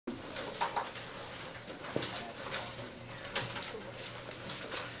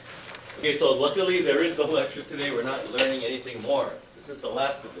Okay, so luckily there is no lecture today. We're not learning anything more. This is the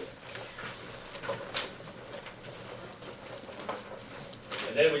last of it.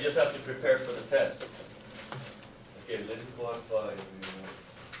 And then we just have to prepare for the test. Okay, let me quantify.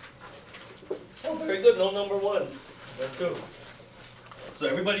 Oh, very good. No number one. Number two. So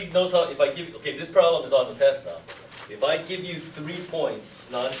everybody knows how, if I give, okay, this problem is on the test now. If I give you 3 points,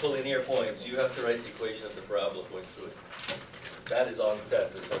 non-collinear points, you have to write the equation of the parabola going through it. That is on the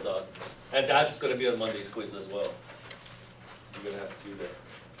test, it's not on. And that's going to be on Monday's quiz as well. You're going to have to do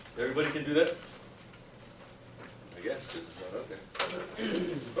that. Everybody can do that? I guess this is not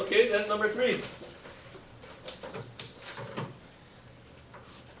okay. Okay, then number 3.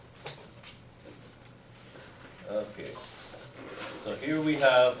 Okay. So here we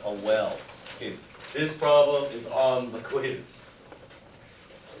have a well. Okay. This problem is on the quiz.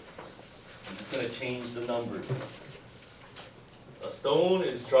 I'm just going to change the numbers. A stone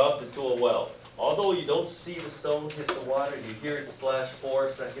is dropped into a well. Although you don't see the stone hit the water, you hear it splash 4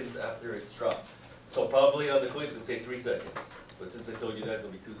 seconds after it's dropped. So probably on the quiz it would say 3 seconds. But since I told you that,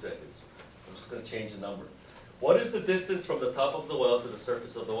 it'll be 2 seconds. I'm just going to change the number. What is the distance from the top of the well to the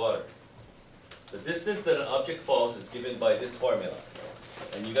surface of the water? The distance that an object falls is given by this formula.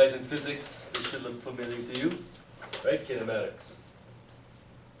 And you guys in physics, this should look familiar to you, right? Kinematics.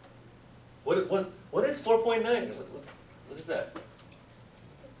 What is 4.9? What is that?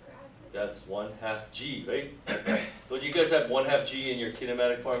 That's 1/2 g, right? Don't you guys have 1/2 g in your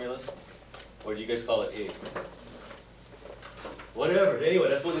kinematic formulas? Or do you guys call it A? Whatever. Anyway,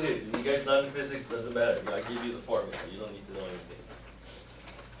 that's what it is. If you guys not in physics, doesn't matter. I give you the formula. You don't need to know anything.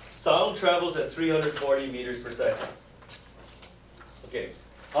 Sound travels at 340 meters per second. Okay.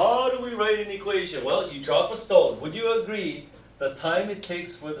 How do we write an equation? Well, you drop a stone. Would you agree the time it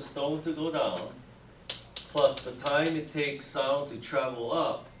takes for the stone to go down plus the time it takes sound to travel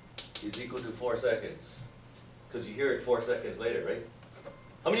up is equal to 4 seconds? Because you hear it 4 seconds later, right?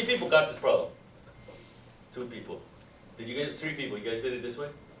 How many people got this problem? 2 people. Did you get it? 3 people. You guys did it this way?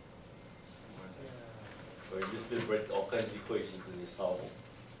 Or you just did write all kinds of equations and you solve them?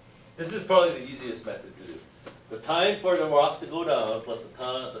 This is probably the easiest method to do. The time for the rock to go down plus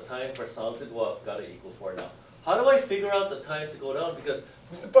the time for sound to go up got to equal 4 now. How do I figure out the time to go down? Because,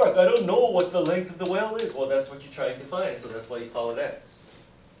 Mr. Park, I don't know what the length of the well is. Well, that's what you're trying to find, so that's why you call it x.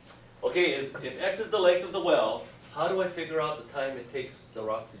 Okay, if x is the length of the well, how do I figure out the time it takes the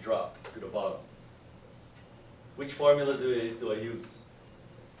rock to drop to the bottom? Which formula do I use?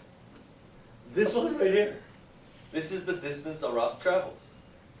 This one right here. This is the distance a rock travels.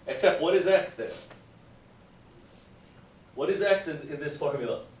 Except what is x then? What is x in this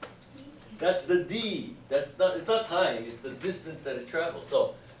formula? That's the d. It's not time, it's the distance that it travels.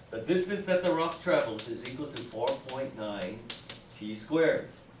 So the distance that the rock travels is equal to 4.9 t squared.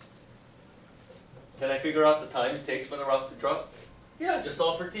 Can I figure out the time it takes for the rock to drop? Yeah, just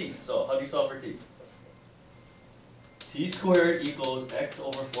solve for t. So how do you solve for t? T squared equals x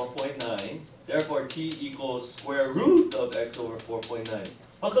over 4.9. Therefore t equals square root of x over 4.9.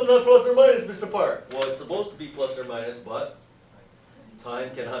 How come not plus or minus, Mr. Park? Well, it's supposed to be plus or minus, but time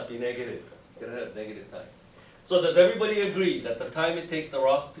cannot be negative. You cannot have negative time. So does everybody agree that the time it takes the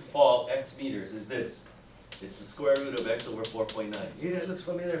rock to fall x meters is this? It's the square root of x over 4.9. Hey, that looks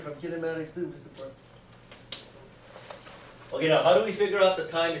familiar from kinematics too, Mr. Park. Okay, now how do we figure out the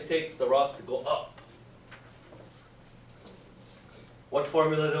time it takes the rock to go up? What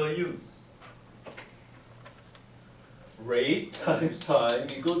formula do I use? Rate times time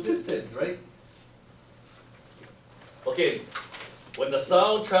equals distance, right? Okay, when the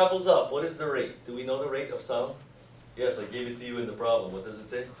sound travels up, what is the rate? Do we know the rate of sound? Yes, I gave it to you in the problem. What does it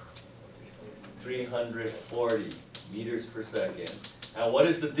say? 340 meters per second. And what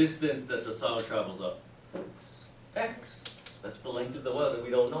is the distance that the sound travels up? X. That's the length of the well that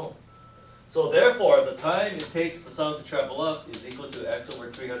we don't know. So therefore, the time it takes the sound to travel up is equal to x over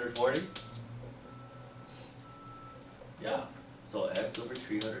 340. Yeah, so x over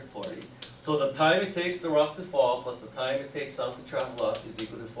 340. So the time it takes the rock to fall plus the time it takes sound to travel up is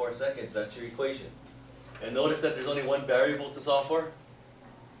equal to 4 seconds. That's your equation. And notice that there's only one variable to solve for.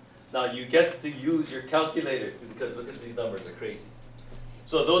 Now you get to use your calculator because look at these numbers, they're crazy.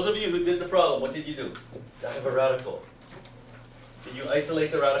 So those of you who did the problem, what did you do? I have a radical. Did you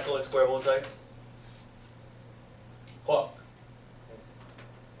isolate the radical and square both sides? What?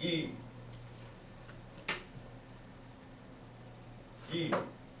 E. D.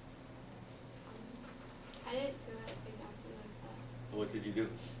 I didn't do it exactly like that. What did you do?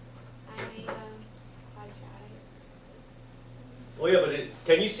 I made a quadratic. Oh yeah, but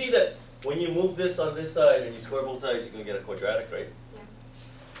can you see that when you move this on this side and you square both sides, you're going to get a quadratic, right? Yeah.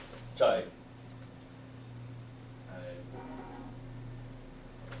 Try.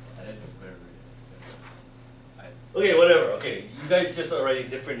 I did the square root. Okay, whatever. Okay, you guys just are writing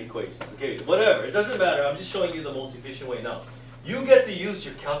different equations. Okay, whatever. It doesn't matter. I'm just showing you the most efficient way now. You get to use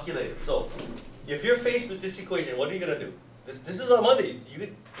your calculator. So, if you're faced with this equation, what are you gonna do? This is on Monday.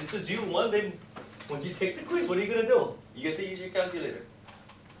 This is you Monday when you take the quiz. What are you gonna do? You get to use your calculator.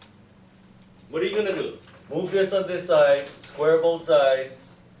 What are you gonna do? Move this on this side, square both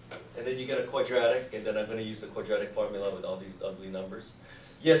sides, and then you get a quadratic. And then I'm gonna use the quadratic formula with all these ugly numbers.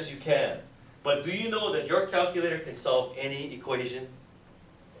 Yes, you can. But do you know that your calculator can solve any equation?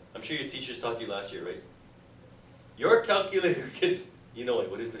 I'm sure your teachers taught you last year, right? Your calculator can, you know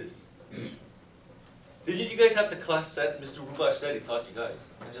what is this? Did you guys have the class set? Mr. Rubash said he taught you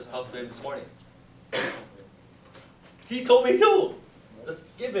guys. I just talked to him this morning. He told me too. That's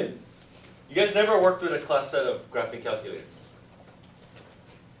given. You guys never worked with a class set of graphing calculators?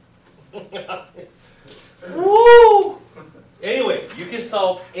 Woo! Anyway, you can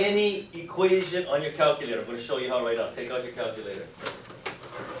solve any equation on your calculator. I'm going to show you how right now. Take out your calculator.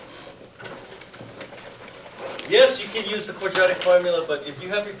 Yes, you can use the quadratic formula, but if you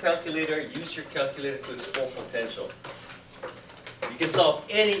have your calculator, use your calculator to its full potential. You can solve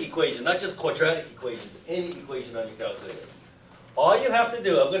any equation, not just quadratic equations, any equation on your calculator. All you have to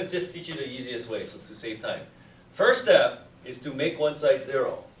do, I'm going to just teach you the easiest way, so to save time. First step is to make one side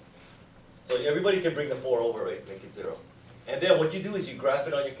 0. So everybody can bring the 4 over, right? Make it 0. And then what you do is you graph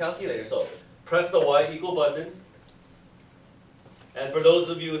it on your calculator. So press the y equal button. And for those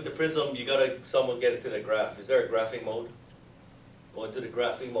of you with the Prism, you gotta someone get into the graph. Is there a graphing mode? Go into the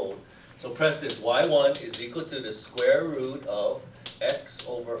graphing mode. So press this. Y1 is equal to the square root of x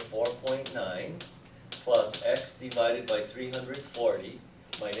over 4.9 plus x divided by 340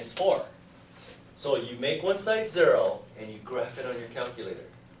 minus 4. So you make one side 0 and you graph it on your calculator.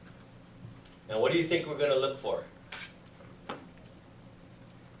 Now what do you think we're gonna look for?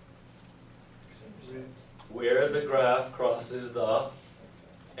 Where the graph crosses the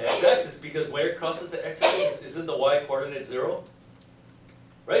x-axis, because where it crosses the x-axis, isn't the y-coordinate 0?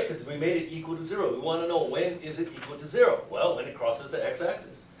 Right? Because we made it equal to 0. We want to know when is it equal to 0? Well, when it crosses the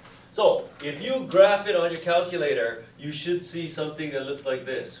x-axis. So, if you graph it on your calculator, you should see something that looks like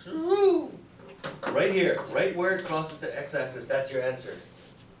this. Right here, right where it crosses the x-axis, that's your answer.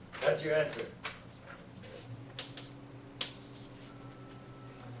 That's your answer.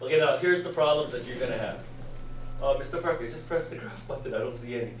 Okay, now here's the problems that you're going to have. Mr. Parker, just press the graph button. I don't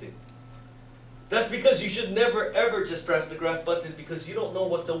see anything. That's because you should never ever just press the graph button because you don't know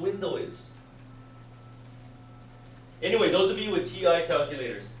what the window is. Anyway, those of you with TI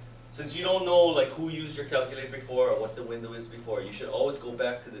calculators, since you don't know like who used your calculator before or what the window is before, you should always go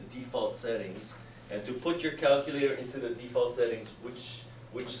back to the default settings. And to put your calculator into the default settings,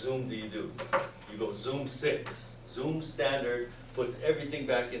 which zoom do? You go zoom 6. Zoom standard puts everything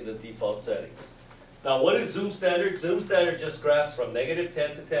back in the default settings. Now what is zoom standard? Zoom standard just graphs from -10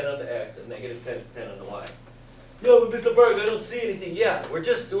 to 10 on the x and -10 to 10 on the y. No, but Mr. Berg, I don't see anything. Yeah, we're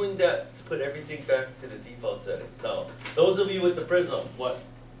just doing that to put everything back to the default settings. Now, those of you with the Prism, what?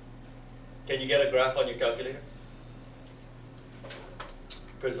 Can you get a graph on your calculator?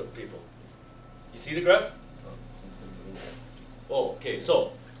 Prism people. You see the graph? Oh, okay,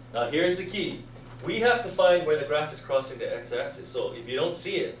 so now here's the key. We have to find where the graph is crossing the x-axis. So if you don't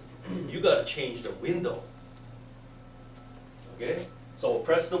see it, you got to change the window. Okay? So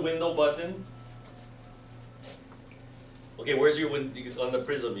press the window button. Okay, where's your window? On the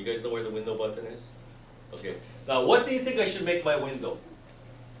Prism, you guys know where the window button is? Okay. Now, what do you think I should make my window?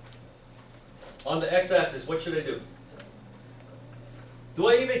 On the x-axis, what should I do? Do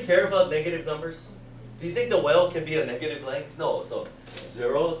I even care about negative numbers? Do you think the well can be a negative length? No, so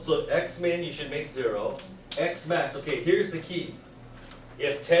 0. So x min, you should make 0. X max, okay, here's the key.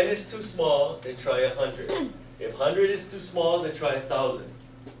 If 10 is too small, then try 100. If 100 is too small, then try 1,000.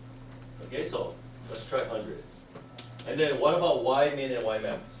 Okay, so let's try 100. And then what about y min and y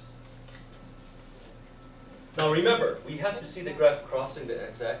max? Now remember, we have to see the graph crossing the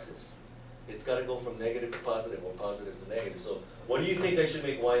x-axis. It's got to go from negative to positive or positive to negative. So what do you think I should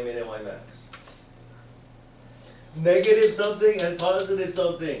make y min and y max? Negative something and positive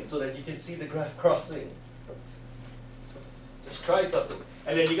something so that you can see the graph crossing. Just try something.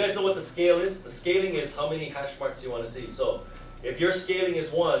 And then you guys know what the scale is? The scaling is how many hash marks you want to see. So if your scaling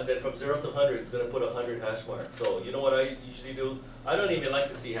is 1, then from 0 to 100, it's going to put 100 hash marks. So you know what I usually do? I don't even like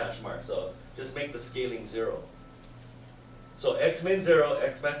to see hash marks. So just make the scaling 0. So x min 0,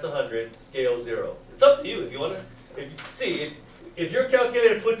 x max 100, scale 0. It's up to you if you want to. If your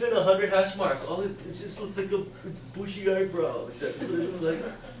calculator puts in 100 hash marks, it just looks like a bushy eyebrow. That's what it looks like.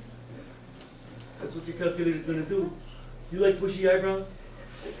 That's what your calculator's gonna do. You like bushy eyebrows?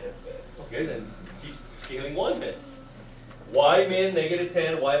 Okay, then keep scaling 1 min. Y min,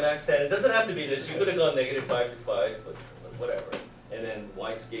 -10, Y max 10. It doesn't have to be this. You could have gone -5 to 5, but whatever. And then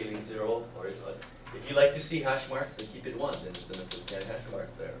Y scaling 0. Or if you like to see hash marks, then keep it 1. Then it's going to put 10 hash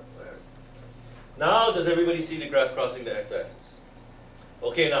marks there. Whatever. Now, does everybody see the graph crossing the x-axis?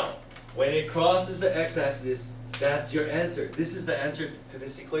 Okay, now, when it crosses the x-axis, that's your answer. This is the answer to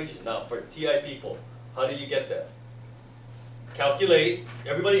this equation. Now, for TI people, how do you get that? Calculate.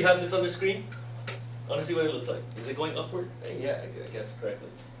 Everybody have this on the screen? I want to see what it looks like. Is it going upward? Yeah, I guess correctly.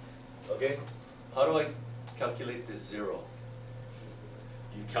 Okay. How do I calculate the 0?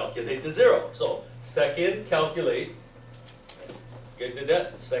 You calculate the 0. So, second calculate. You guys did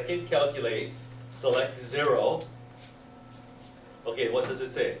that? Second calculate. Select 0. Okay, what does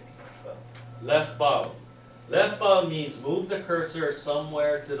it say? Left bound. Left bound means move the cursor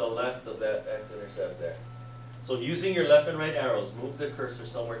somewhere to the left of that x-intercept there. So using your left and right arrows, move the cursor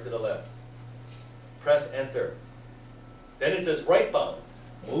somewhere to the left. Press enter. Then it says right bound.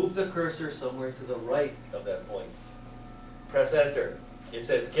 Move the cursor somewhere to the right of that point. Press enter. It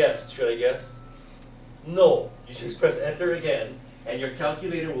says guess. Should I guess? No. You just press enter again, and your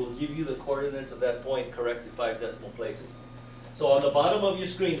calculator will give you the coordinates of that point correct to 5 decimal places. So on the bottom of your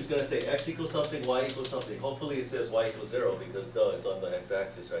screen, it's going to say x equals something, y equals something. Hopefully it says y equals 0 because duh, it's on the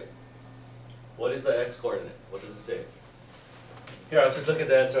x-axis, right? What is the x coordinate? What does it say? Here, I'll just look at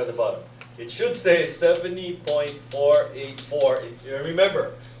the answer at the bottom. It should say 70.484.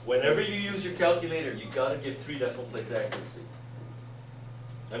 Remember, whenever you use your calculator, you got to give 3 decimal place accuracy.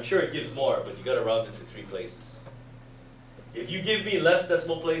 I'm sure it gives more, but you got to round it to 3 places. If you give me less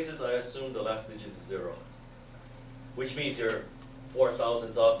decimal places, I assume the last digit is 0. Which means you're 4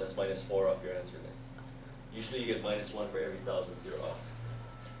 thousandths off, that's -4 off your answer then. Usually you get -1 for every thousandth you're off.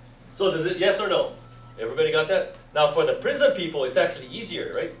 So does it, yes or no? Everybody got that? Now for the Prism people, it's actually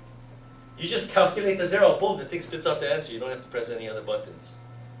easier, right? You just calculate the 0, boom, the thing spits out the answer. You don't have to press any other buttons.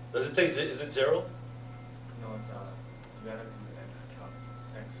 Does it say, is it 0? No, it's you gotta do x count.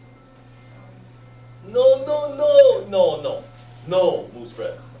 X. No, Moose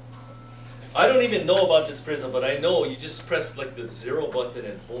Bread. I don't even know about this Prism, but I know you just press like the 0 button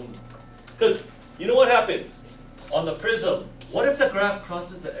and boom. Because you know what happens? On the Prism, what if the graph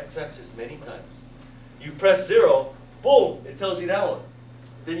crosses the x-axis many times? You press 0, boom, it tells you that one.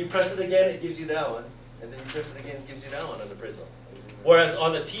 Then you press it again, it gives you that one. And then you press it again, it gives you that one on the Prism. Whereas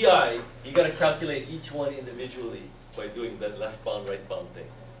on the TI, you got to calculate each one individually by doing that left bound, right bound thing.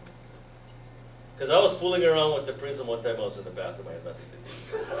 Because I was fooling around with the Prism one time I was in the bathroom, I had nothing to do.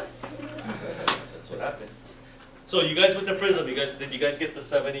 That's what happened. So you guys with the Prism, did you guys get the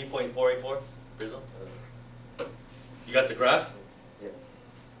 70.484 Prism? You got the graph? Yeah.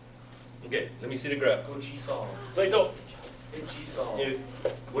 Okay, let me see the graph. Go G-solve. It's like, no. Hit G-solve.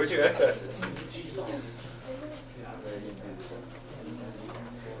 Where's your x-axis? G-solve.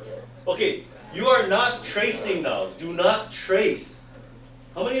 Okay, you are not tracing now. Do not trace.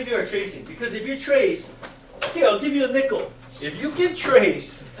 How many of you are tracing? Because if you trace, okay, I'll give you a nickel. If you can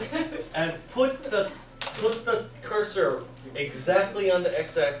trace and put the cursor exactly on the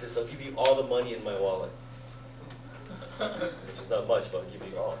x-axis, I'll give you all the money in my wallet. Which is not much, but I'll give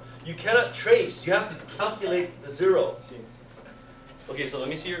you all. You cannot trace. You have to calculate the 0. Okay, so let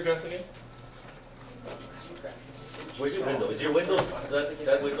me see your graph again. Where's your window? Is your window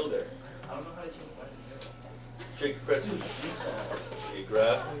that window there? I don't know how to change buttons. Check press okay,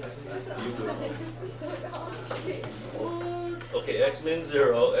 graph. Okay, x min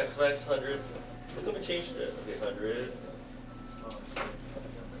 0, x max 100. Look at me change that. Okay, 100.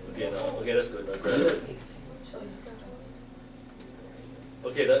 Okay, no. Okay, that's good. Now graph it.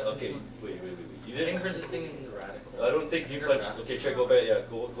 Okay, wait. You I didn't. think this thing in the radical. I don't think you punched. Okay, check. Go back. Yeah,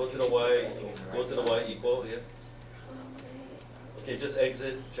 go to the y. Go to the y equal. Yeah. Okay, just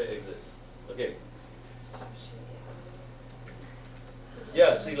exit. Check exit. Okay.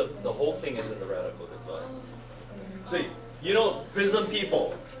 Yeah. See, look, the whole thing is in the radical. That's why. See, you know, Prism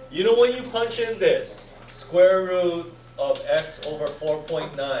people. You know when you punch in this square root of x over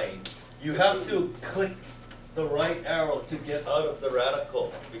 4.9, you have to click the right arrow to get out of the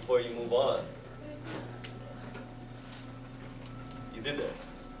radical before you move on. You did that.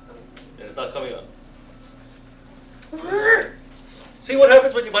 And it's not coming up. See what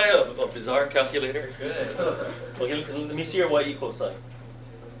happens when you buy a bizarre calculator? Good. Okay, let me see your y equals sign.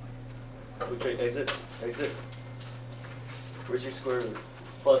 Okay, exit. Where's your square root?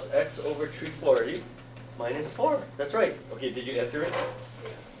 Plus x over 340 minus 4. That's right. Okay, did you enter it?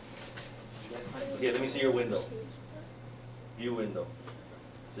 Okay, let me see your window. View window.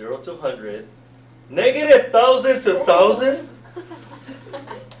 0 to 100. Negative 1,000 to 1,000?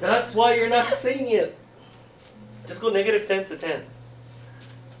 That's why you're not saying it. Just go negative 10 to 10.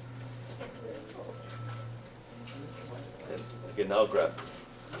 Okay, now grab.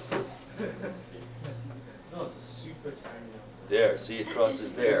 No, it's super tiny. There, see it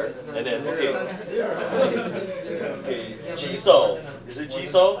crosses there. And then, okay. Okay, Jisoo. Is it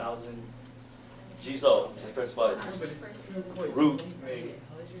Jisoo? 1,000. Jisoo. Just press 5. Root.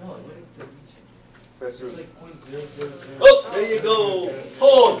 No, Press it's root. like 0.000. Oh, there you go.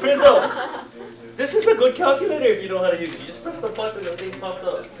 Oh, Prism. This is a good calculator if you know how to use it. You just press the button and the thing pops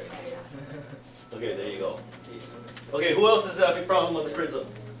up. Okay, there you go. Okay, who else is having a problem with the Prism?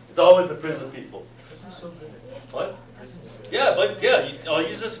 It's always the Prism people. Prism's so good. What? Prism's good. Yeah, but yeah, all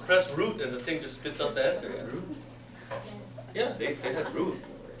you just press root and the thing just spits out the answer. Yeah, yeah, they had root.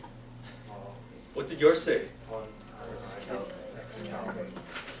 What did yours say? X count.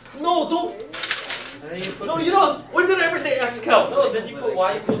 No, don't. And then you put No, you don't. When did I ever say x count? No, then you put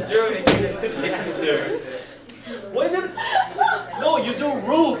y equals 0 and it 0. When did? No, you do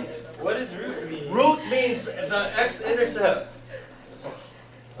root. What does root mean? Root means the x-intercept.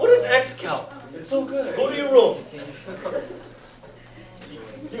 What is x count? It's so good. Go to your room.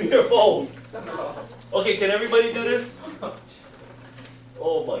 Give me your phone. Okay, can everybody do this?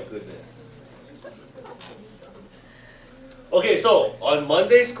 Oh my goodness. Okay, so on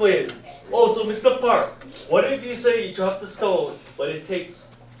Monday's quiz. Oh, so Mr. Park, what if you say you drop the stone, but it takes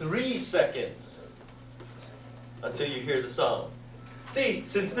 3 seconds until you hear the sound? See,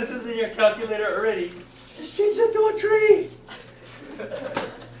 since this is in your calculator already, just change that to a tree.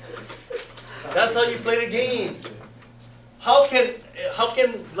 That's how you play the games. How can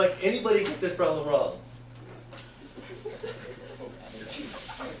like anybody get this problem wrong?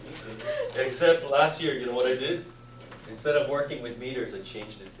 Except last year, you know what I did? Instead of working with meters, I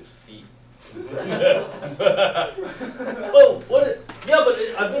changed it to feet. Oh, yeah, but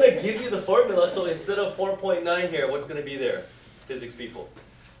I'm gonna give you the formula. So instead of 4.9 here, what's gonna be there? Physics people.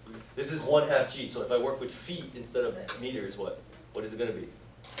 This is 1/2 g. So if I work with feet instead of meters, what is it gonna be?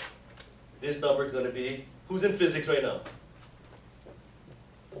 This number is gonna be. Who's in physics right now?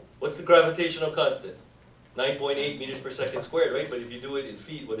 What's the gravitational constant? 9.8 meters per second squared, right? But if you do it in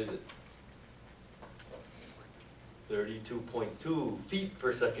feet, what is it? 32.2 feet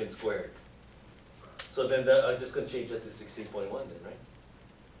per second squared. So then I'm just going to change that to 16.1 then, right?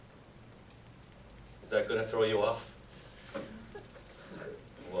 Is that going to throw you off?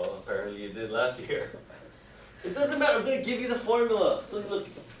 Well, apparently it did last year. It doesn't matter, I'm going to give you the formula. So look,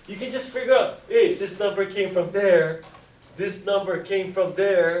 you can just figure out, hey, this number came from there, this number came from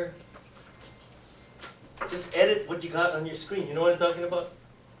there. Just edit what you got on your screen. You know what I'm talking about?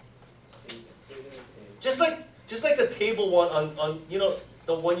 Just like the table one on you know,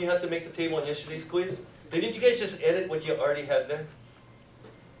 the one you had to make the table on yesterday's quiz. Didn't you guys just edit what you already had there?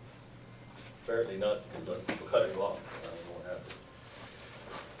 Apparently not, because we'll cut it off. I don't know what happened.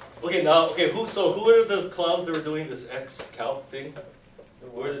 Okay, now, who are the clowns that were doing this X count thing?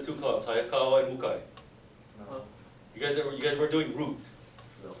 Who are the two clowns, Hayakawa and Mukai? No. You guys were doing root.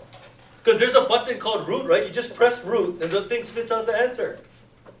 No. Because there's a button called root, right? You just press root and the thing spits out the answer.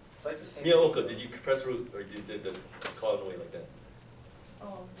 It's like the same. Miyaoka, did you press root or you did the clown way like that?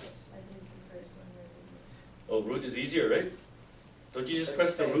 Oh, I did the first one. I didn't. Oh, root is easier, right? Don't you just It's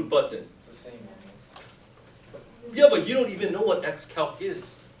press the the same. root button? It's the same almost. Yeah, but you don't even know what X calc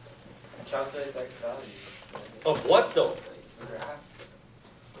is. Calculate the X value. Of what though? The graph.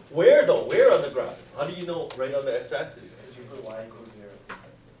 Where though? Where on the graph? How do you know right on the x-axis? Because you put y equals 0.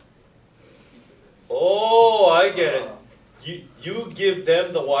 Oh, I get it. You give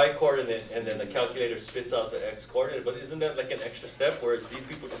them the y coordinate and then the calculator spits out the x coordinate, but isn't that like an extra step where it's these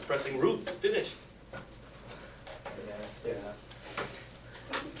people just pressing root, finished? Yes, yeah.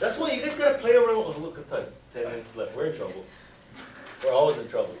 That's why you guys gotta play around. Oh, look at time. 10 minutes left. We're in trouble. We're always in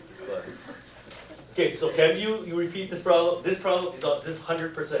trouble with this class. Okay, so can you repeat this problem? This problem is on this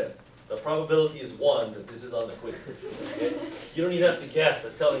 100%. The probability is 1 that this is on the quiz. Okay? You don't even have to guess,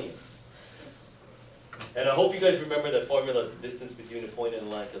 I'm telling you. And I hope you guys remember that formula, the distance between a point and a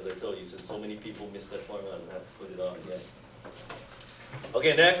line, because I told you, since so many people missed that formula, I'm going to have to put it on again.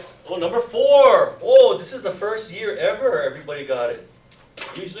 Okay, next. Oh, number 4. Oh, this is the first year ever everybody got it.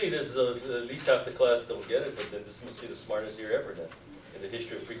 Usually this is at least half the class that will get it, but then this must be the smartest year ever then, in the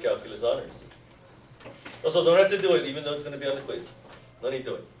history of pre-calculus honors. Also, don't have to do it, even though it's going to be on the quiz. No need to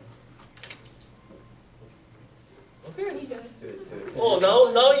do it. Okay. Oh,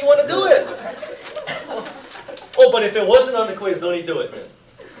 now you want to do it. Oh, but if it wasn't on the quiz, don't need to do it.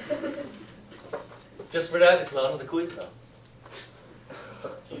 Just for that, it's not on the quiz now.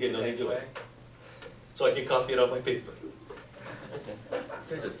 Okay, no need to do it. so I can copy it on my paper. You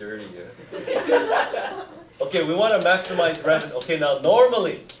guys are dirty, yeah? Okay, we want to maximize revenue. Okay, now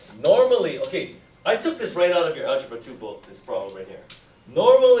normally, okay, I took this right out of your Algebra 2 book, this problem right here.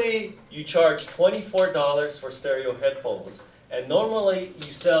 Normally, you charge $24 for stereo headphones, and normally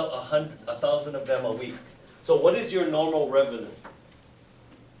you sell 1,000 of them a week. So what is your normal revenue?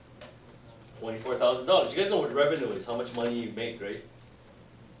 $24,000. You guys know what revenue is, how much money you make, right?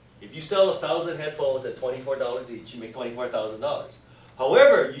 If you sell 1,000 headphones at $24 each, you make $24,000.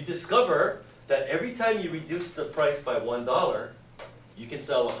 However, you discover that every time you reduce the price by $1, you can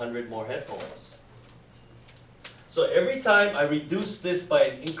sell 100 more headphones. So every time I reduce this by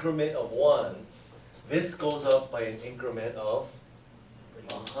an increment of 1, this goes up by an increment of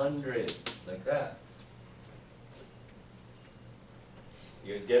 100, like that.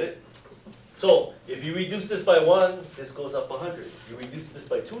 You guys get it? So if you reduce this by 1, this goes up 100. You reduce this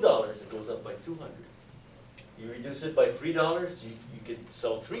by $2, it goes up by 200. You reduce it by $3, you can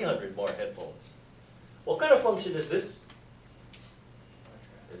sell 300 more headphones. What kind of function is this?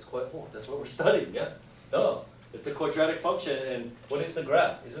 It's quite, oh, that's what we're studying, yeah? No, it's a quadratic function, and what is the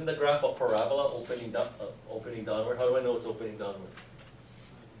graph? Isn't the graph a parabola opening downward? How do I know it's opening downward?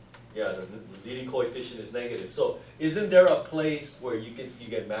 Yeah, the leading coefficient is negative. So isn't there a place where you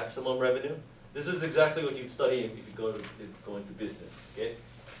get maximum revenue? This is exactly what you'd study if you go into business, okay?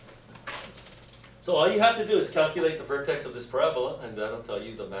 So all you have to do is calculate the vertex of this parabola, and that'll tell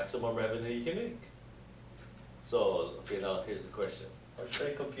you the maximum revenue you can make. So, okay, now here's the question. How should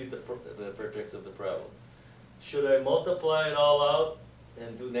I compute the vertex of the parabola? Should I multiply it all out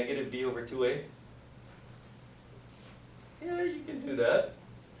and do negative b over 2a? Yeah, you can do that.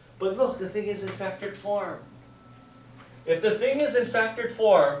 But look, the thing is in factored form. If the thing is in factored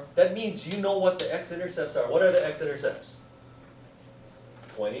form, that means you know what the x-intercepts are. What are the x-intercepts?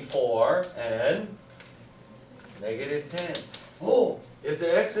 24 and negative 10. Oh, if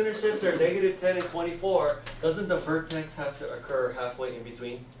the x-intercepts are negative 10 and 24, doesn't the vertex have to occur halfway in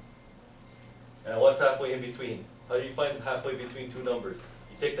between? And what's halfway in between? How do you find halfway between two numbers?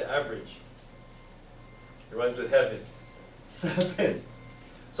 You take the average. It rhymes with heaven. 7.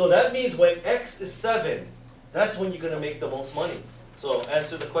 So that means when x is 7, that's when you're going to make the most money. So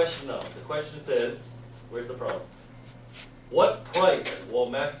answer the question now. The question says, where's the problem? What price will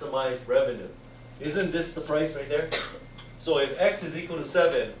maximize revenue? Isn't this the price right there? So if x is equal to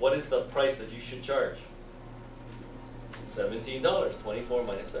 7, what is the price that you should charge? $17, 24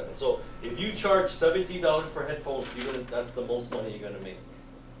 minus 7. So if you charge $17 per headphones, that's the most money you're going to make.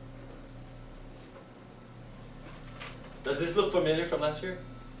 Does this look familiar from last year?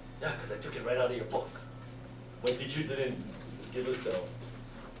 Yeah, because I took it right out of your book. My teacher didn't give us that.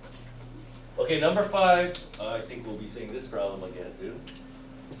 Okay, number 5. I think we'll be seeing this problem again too.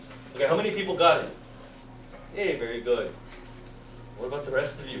 Okay, how many people got it? Hey, very good. What about the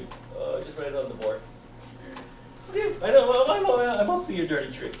rest of you? Just write it on the board. Okay, I know, I'm up to your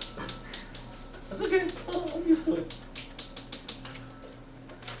dirty tricks. That's okay, I'm used to it.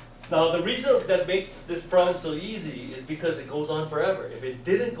 Now, the reason that makes this problem so easy is because it goes on forever. If it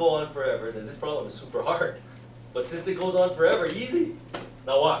didn't go on forever, then this problem is super hard. But since it goes on forever, easy.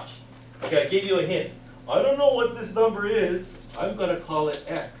 Now watch. Okay, I gave you a hint. I don't know what this number is. I'm going to call it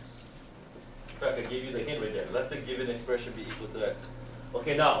x. In fact, I gave you the hint right there. Let the given expression be equal to x.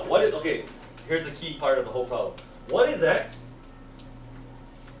 Okay, now, okay, here's the key part of the whole problem. What is x?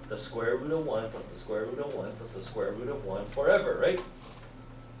 The square root of 1 plus the square root of 1 plus the square root of 1 forever, right?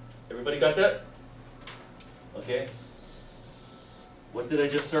 Everybody got that? Okay. What did I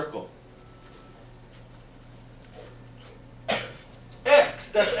just circle?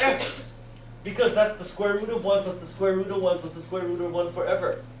 X, that's x. Because that's the square root of 1 plus the square root of 1 plus the square root of 1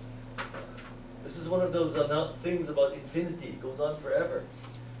 forever. This is one of those things about infinity. It goes on forever.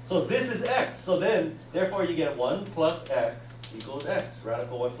 So this is x. So then, therefore you get 1 plus x equals x.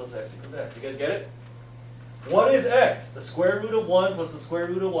 Radical 1 plus x equals x. You guys get it? What is x? The square root of 1 plus the square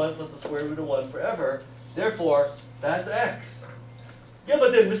root of 1 plus the square root of 1 forever. Therefore, that's x. Yeah,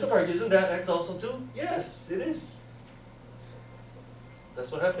 but then, Mr. Park, isn't that x also too? Yes, it is.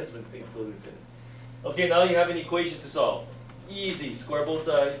 That's what happens when things go to infinity. Okay, now you have an equation to solve. Easy. Square both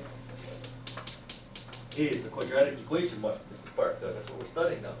sides. Hey, it's a quadratic equation, Mr. Park. That's what we're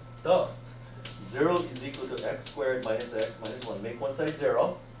studying now. Duh. 0 is equal to x squared minus x minus 1. Make one side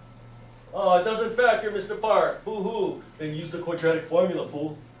 0. Oh, it doesn't factor, Mr. Park. Boo-hoo. Then use the quadratic formula,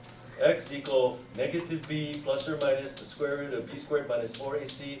 fool. X equal negative b plus or minus the square root of b squared minus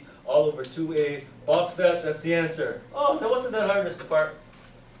 4ac all over 2a. Box that, that's the answer. Oh, that wasn't that hard, Mr. Park.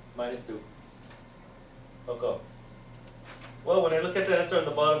 Minus 2. How come? Well, when I look at the answer on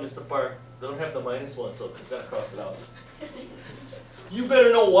the bottom, Mr. Park, they don't have the -1, so you've got to cross it out. You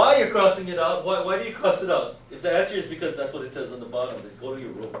better know why you're crossing it out. Why do you cross it out? If the answer is because that's what it says on the bottom, then go to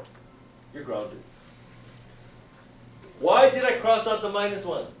your room. You're grounded. Why did I cross out the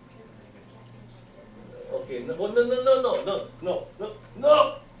 -1? Okay, no.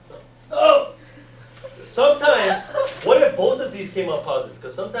 Sometimes, what if both of these came out positive?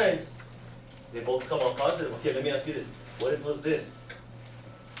 Because sometimes they both come out positive. Okay, let me ask you this. What if it was this?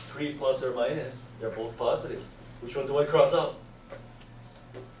 3 plus or minus, they're both positive. Which one do I cross out?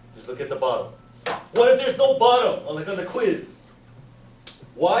 Just look at the bottom. What if there's no bottom, like on the quiz?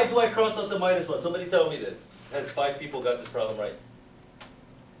 Why do I cross out the -1? Somebody tell me that. And 5 people got this problem right.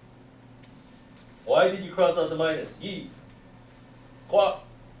 Why did you cross out the minus? Yi. Kwa.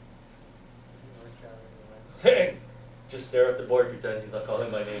 Sing. Just stare at the board, pretend he's not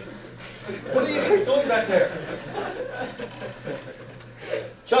calling my name. What are you guys doing back there?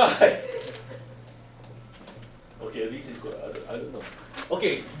 Try. Okay, at least he's good. I don't know.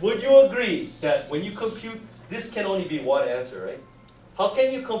 Okay, would you agree that when you compute, this can only be one answer, right? How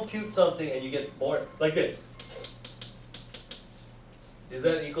can you compute something and you get more, like this? Is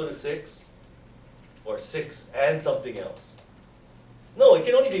that equal to 6? Or 6 and something else? No, it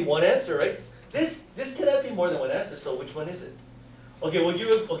can only be one answer, right? This cannot be more than one answer, so which one is it? Okay,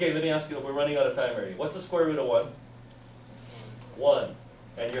 okay, let me ask you, we're running out of time already. What's the square root of 1? 1.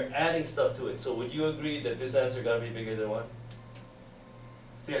 And you're adding stuff to it, so would you agree that this answer gotta be bigger than 1?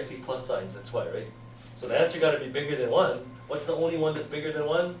 See, I see plus signs, that's why, right? So the answer gotta be bigger than 1. What's the only one that's bigger than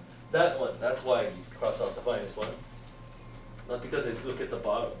 1? That one. That's why you cross out the -1. Not because I look at the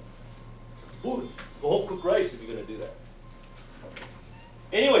bottom. Food. Go home, cook rice if you're gonna do that.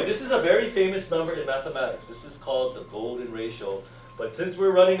 Anyway, this is a very famous number in mathematics. This is called the golden ratio. But since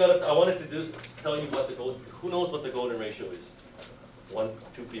we're running out of, I wanted to tell you what who knows what the golden ratio is? 1,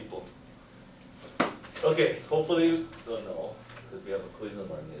 2 people. Okay, hopefully, don't know, because we have a quiz on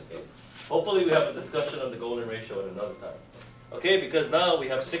Monday, okay? Hopefully we have a discussion on the golden ratio at another time. Okay, because now we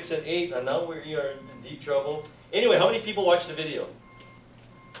have 6 and 8, and now we are in deep trouble. Anyway, how many people watched the video?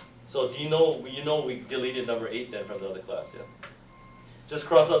 So do you know we deleted number 8 then from the other class, yeah? Just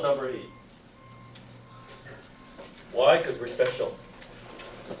cross out number 8. Why? Because we're special.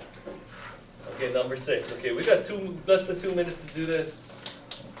 Okay, number 6. Okay, we got less than 2 minutes to do this.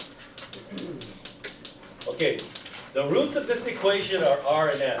 Okay, the roots of this equation are r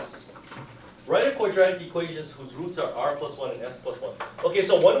and s. Write a quadratic equation whose roots are r plus 1 and s plus 1. Okay,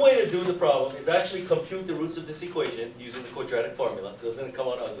 so one way to do the problem is actually compute the roots of this equation using the quadratic formula. It doesn't come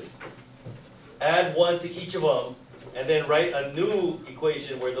out ugly. Add 1 to each of them, and then write a new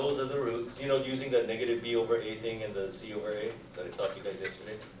equation where those are the roots, using the negative b over a thing and the c over a that I taught you guys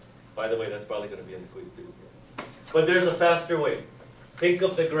yesterday. By the way, that's probably going to be in the quiz too. But there's a faster way. Think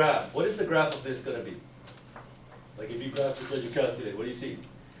of the graph. What is the graph of this going to be? Like if you graph this as you calculate, what do you see?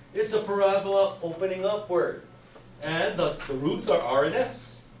 It's a parabola opening upward. And the roots are r and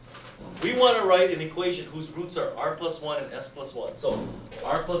s. We want to write an equation whose roots are r plus 1 and s plus 1. So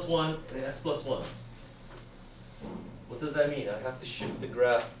r plus 1 and s plus 1. What does that mean? I have to shift the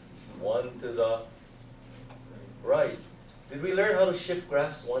graph 1 to the right. Did we learn how to shift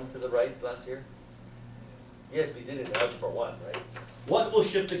graphs 1 to the right last year? Yes, we did in Algebra 1, right? What will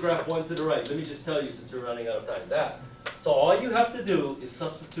shift the graph 1 to the right? Let me just tell you since we're running out of time. That. So all you have to do is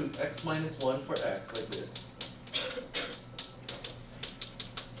substitute x minus 1 for x, like this.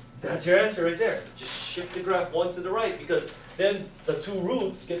 That's your answer right there. Just shift the graph 1 to the right, because then the 2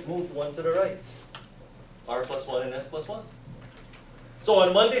 roots get moved 1 to the right. R plus 1 and s plus 1. So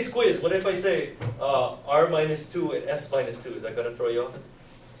on Monday's quiz, what if I say r minus 2 and s minus 2? Is that going to throw you off?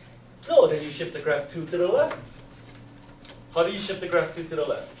 No, then you shift the graph 2 to the left. How do you shift the graph 2 to the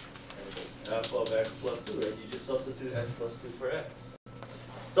left? F of x plus 2, right? You just substitute x plus 2 for x.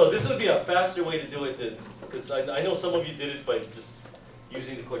 So this would be a faster way to do it than, because I know some of you did it by just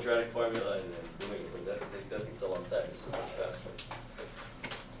using the quadratic formula and then doing it, but that takes a long time. It's much faster.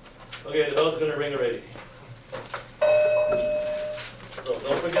 Okay, the bell's going to ring already. So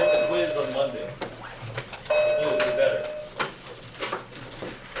don't forget the quiz on Monday.